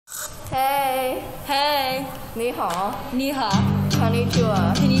Hey. Hey. 你好。你好。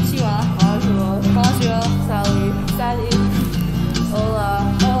Konnichiwa. Konnichiwa. Bonjour. Bonjour. Salut. Salut.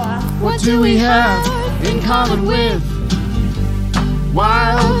 Hola. Hola. What do we have in common with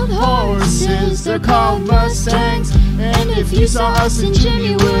wild horses? They're called Mustangs. And if you saw us in gym,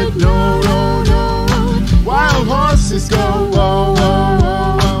 you would know, no, no. Wild horses go, whoa, whoa,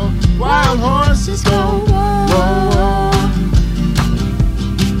 whoa, whoa. Wild horses go, whoa, whoa.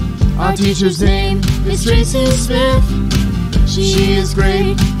 Our teacher's name is Tracy Smith. She is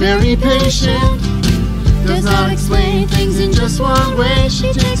great, very patient. Does not explain things in just one way.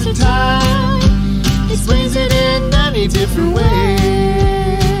 She takes her time, explains it in many different ways.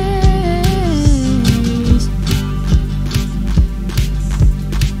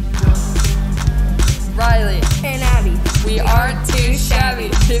 Riley and Abby. We aren't too shabby.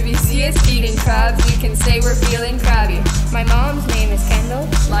 If you see us eating crabs, you can say we're feeling crabby. My mom's name is Kendall.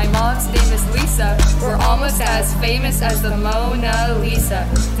 My mom's name is Lisa. We're almost as famous as the Mona Lisa.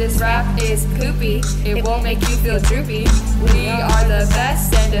 This rap is poopy, it won't make you feel droopy. We are the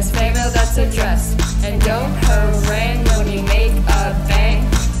best, send us fan mail that's addressed. And don't harangue when we make a bang.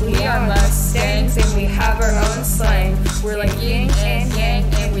 We are Mustangs and we have our own slang. We're like yin and yang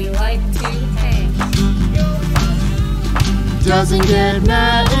and we like to hang. Doesn't get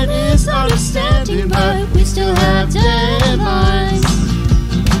mad at misunderstanding, but we still have deadlines.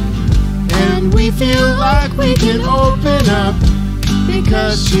 And we feel like we can open up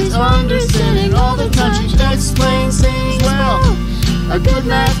because she's understanding all the time. She explains things well, a good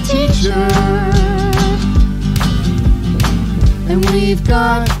math teacher. And we've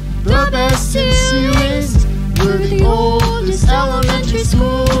got the best in series. We're the oldest elementary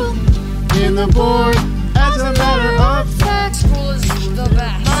school in the board. As a matter of fact, School is the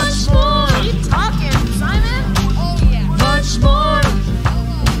best. Mutchmor. What are you talking, Simon? Oh yeah. Mutchmor.